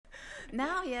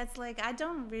No, yeah, it's like I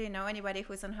don't really know anybody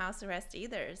who's on house arrest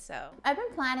either. So I've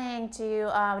been planning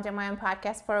to do my own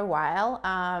podcast for a while.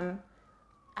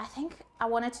 I think I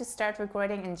wanted to start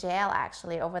recording in jail,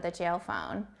 actually, over the jail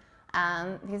phone.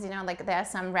 Because, like there are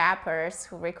some rappers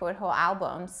who record whole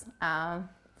albums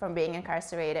from being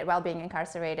incarcerated, while being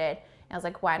incarcerated. And I was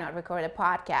like, why not record a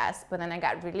podcast? But then I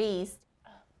got released.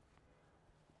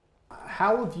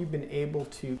 How have you been able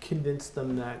to convince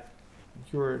them that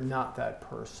you're not that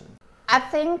person? I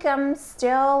think I'm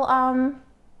still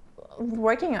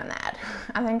working on that.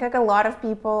 I think like a lot of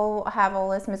people have all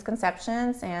these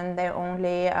misconceptions and they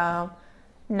only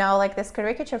know like this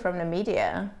caricature from the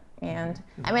media. And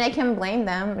I mean, I can't blame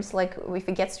them. It's like if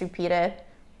it gets repeated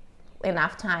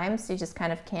enough times, you just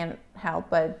kind of can't help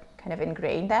but kind of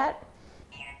ingrain that.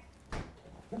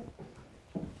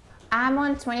 I'm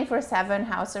on 24/7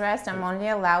 house arrest. I'm only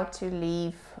allowed to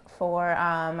leave for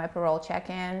my parole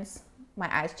check-ins, my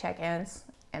ICE check-ins,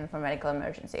 and for medical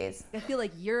emergencies. I feel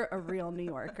like you're a real New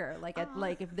Yorker. Like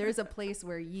if there's a place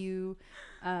where you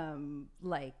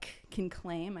can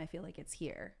claim, I feel like it's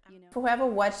here. For whoever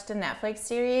watched the Netflix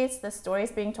series, the story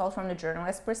is being told from the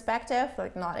journalist perspective,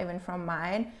 like not even from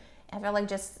mine. I felt like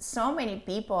just so many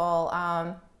people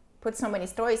put so many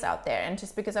stories out there, and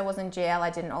just because I was in jail, I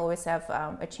didn't always have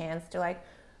a chance to like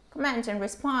comment and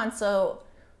respond. So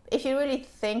if you really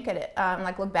think at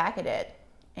it, look back at it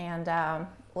and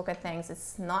look at things,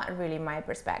 it's not really my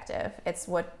perspective. It's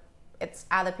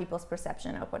other people's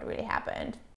perception of what really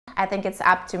happened. I think it's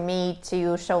up to me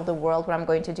to show the world what I'm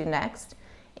going to do next,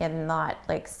 and not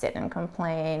like sit and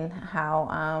complain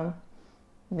how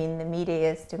mean the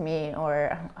media is to me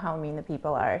or how mean the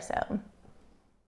people are. So